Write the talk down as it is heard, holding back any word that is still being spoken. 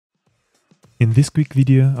In this quick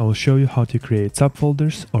video, I will show you how to create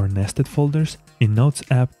subfolders or nested folders in Notes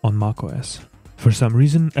app on macOS. For some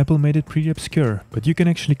reason, Apple made it pretty obscure, but you can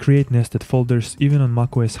actually create nested folders even on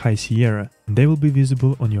macOS High Sierra, and they will be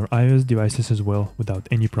visible on your iOS devices as well without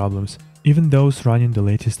any problems, even those running the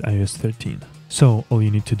latest iOS 13. So all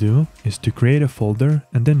you need to do is to create a folder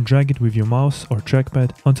and then drag it with your mouse or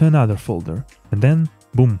trackpad onto another folder, and then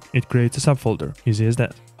boom, it creates a subfolder, easy as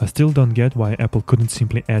that. I still don't get why Apple couldn't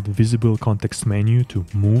simply add visible context menu to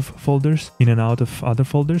move folders in and out of other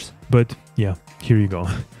folders, but yeah, here you go.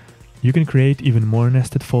 You can create even more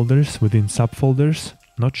nested folders within subfolders.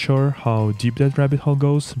 Not sure how deep that rabbit hole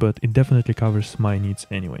goes, but it definitely covers my needs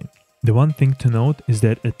anyway. The one thing to note is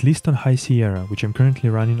that at least on High Sierra, which I'm currently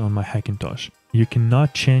running on my Hackintosh, you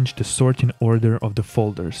cannot change the sorting order of the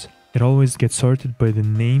folders. It always gets sorted by the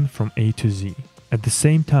name from A to Z. At the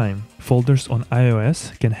same time, folders on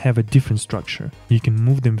iOS can have a different structure. You can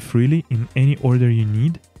move them freely in any order you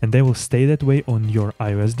need, and they will stay that way on your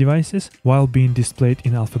iOS devices while being displayed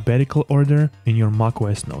in alphabetical order in your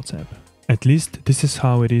macOS Notes app. At least this is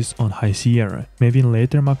how it is on High Sierra. Maybe in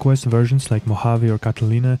later macOS versions like Mojave or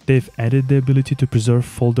Catalina, they've added the ability to preserve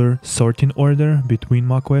folder sorting order between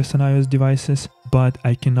macOS and iOS devices, but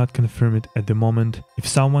I cannot confirm it at the moment. If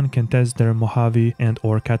someone can test their Mojave and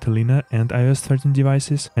or Catalina and iOS 13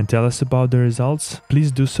 devices and tell us about the results,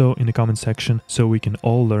 please do so in the comment section so we can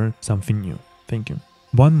all learn something new. Thank you.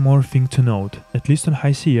 One more thing to note, at least on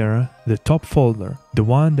High Sierra, the top folder, the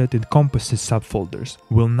one that encompasses subfolders,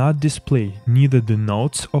 will not display neither the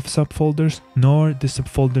notes of subfolders nor the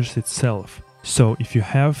subfolders itself. So if you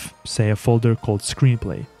have, say, a folder called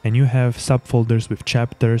Screenplay, and you have subfolders with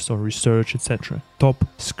chapters or research, etc., top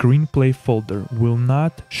Screenplay folder will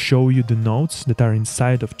not show you the notes that are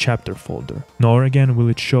inside of chapter folder, nor again will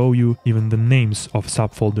it show you even the names of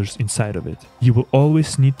subfolders inside of it. You will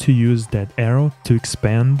always need to use that arrow to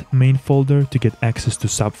expand main folder to get access to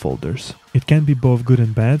subfolders. It can be both good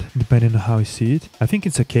and bad, depending on how you see it. I think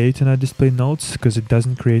it's okay to not display notes, because it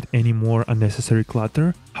doesn't create any more unnecessary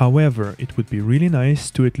clutter. However, it would be really nice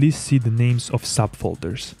to at least see the names of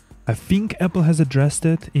subfolders. I think Apple has addressed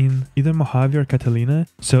it in either Mojave or Catalina,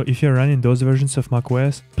 so if you're running those versions of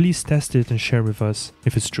macOS, please test it and share with us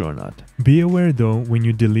if it's true or not. Be aware though when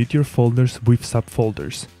you delete your folders with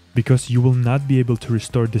subfolders, because you will not be able to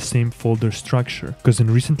restore the same folder structure, because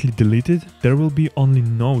in recently deleted, there will be only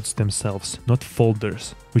notes themselves, not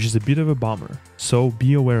folders, which is a bit of a bummer, so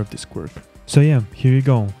be aware of this quirk. So yeah, here you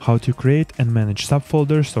go, how to create and manage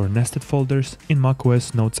subfolders or nested folders in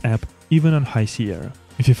macOS Notes app, even on High Sierra.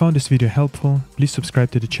 If you found this video helpful, please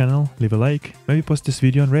subscribe to the channel, leave a like, maybe post this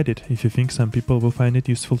video on Reddit if you think some people will find it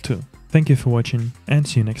useful too. Thank you for watching and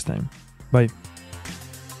see you next time. Bye.